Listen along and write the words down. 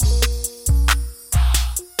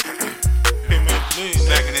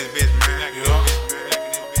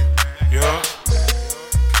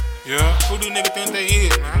these niggas think they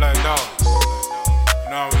is, man? Black dog. You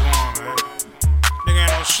know how we going, man. Nigga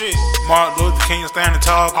ain't no shit. Martin Luther King standing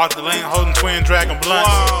tall, out the lane holding twin dragon blunts.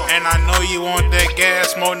 Wow. And I know you want that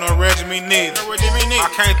gas smoke, no Reggie neither. I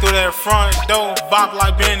came through that front door, bop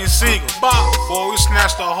like Benny Siegel. Bop. Boy, we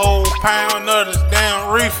snatched a whole pound of this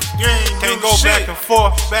damn reefer. Can't go back and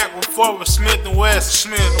forth with Smith and West.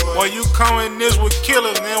 Boy, you come in this with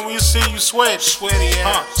killers, then we see you sweaty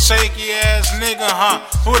ass, shaky ass nigga,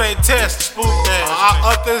 who they test? Spook ass.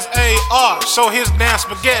 I up this AR, show his damn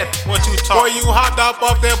spaghetti. What you talking? Boy, you hopped up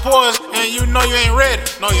off that porch and you know you ain't ready.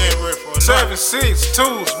 No, you ain't ready for it.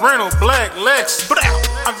 7.62s, rental black Lex.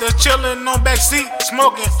 I'm just chillin' on backseat,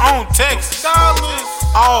 smoking on Texas.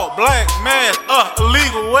 All black mask,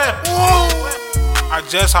 illegal weapon. I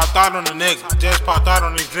just hopped out on the nigga. Just popped out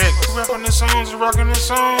on these niggas. Rapping the songs, rocking the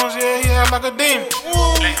songs, yeah, he act like a demon.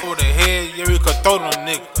 Over the head, yeah, we could throw them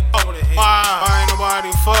niggas. Over the head. Why ain't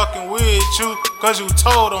nobody fucking with you? Cause you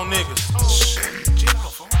told on niggas.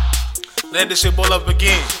 Let this shit boil up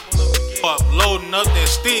again. Loading up that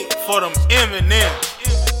stick for them Eminem.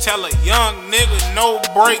 Tell a young nigga no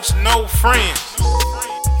breaks, no friends.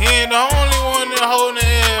 He ain't the only one that holding the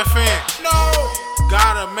FN. No.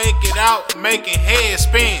 Gotta make it out, making head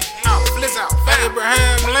spin. Flip out.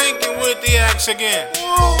 Abraham Lincoln with the axe again.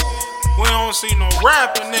 We don't see no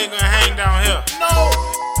rapping nigga hang down here. No.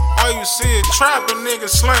 All you see is trapping niggas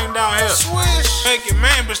slang down here. Swish. Make your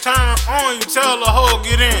man bitch turn on you, tell the hoe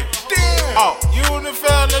get in. Damn. Oh, you done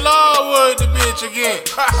fell in love with the bitch again.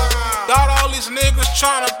 Got all these niggas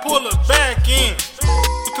trying to pull it back in.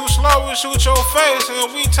 Too slow, we shoot your face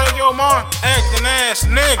and we take your mom. Acting ass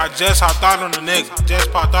nigga. I just hopped out on the nigga. Just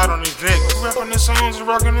popped out on these niggas. Rapping the songs,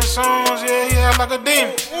 rocking the songs, yeah, he act like a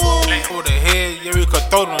demon. Over the head, yeah, we could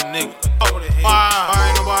throw them niggas. Over the head. Why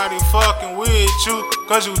ain't nobody fucking with you?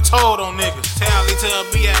 Cause you told on niggas. Tally to a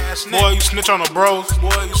B-ass nigga. Boy, you snitch on the bros.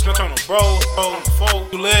 Boy, you snitch on the bros.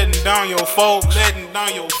 You letting down your folks. Letting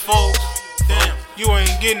down your folks. Damn. You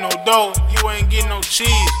ain't getting no dough, you ain't getting no cheese,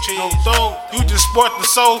 no dough. You just sport the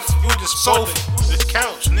sofa, you just sofa, the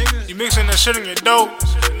couch, nigga. You mixing that shit in your dough,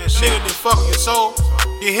 and that nigga just fucking your soul.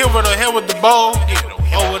 You hit with the head with the bowl,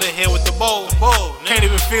 over the head with the bowl. Can't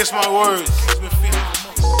even fix my words.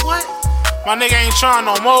 What? My nigga ain't trying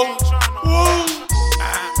no more.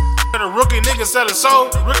 The rookie nigga sell his soul,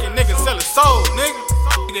 the rookie nigga sell his soul, nigga.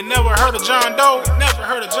 Nigga never heard of John Doe, never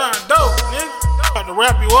heard of John Doe, nigga. About to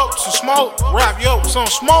wrap you up some smoke, wrap you up with some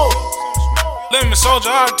smoke. Lemon soldier,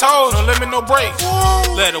 I told, no limit, no break.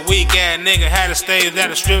 Let a weak ass nigga have to stay at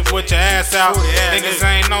the strip with your ass out. Niggas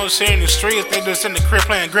ain't no shit in the streets, they just in the crib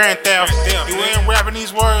playing Grand Theft. You ain't rapping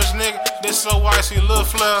these words, nigga. This so icy, little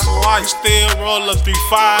flair. You still roll up 3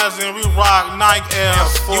 5s and we rock Nike Air.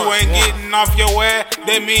 You ain't getting off your ass,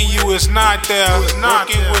 that mean you is not there.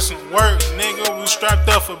 Working with some work, nigga. We strapped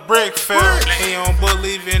up for brick fair. He don't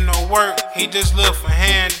believe in no work, he just look for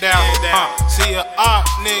handout. See a op,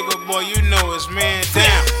 nigga, boy, you know it's man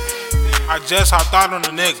down. I just hopped out on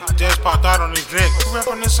the nigga. Just popped out on these niggas.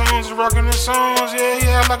 Rapping the songs, rocking the songs, yeah, he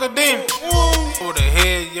act like a demon. Over the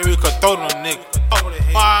head, yeah, we could throw them niggas. Over the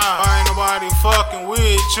head. Why ain't nobody fucking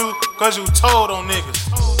with you? Cause you told on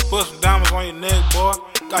niggas. Put some diamonds on your neck, boy.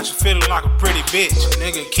 Got you feeling like a pretty bitch.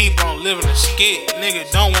 Nigga keep on living a skit. Nigga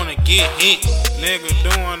don't wanna get hit. Nigga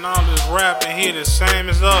doing all this rapping, he the same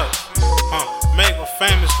as us. Make a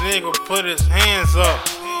famous nigga put his hands up.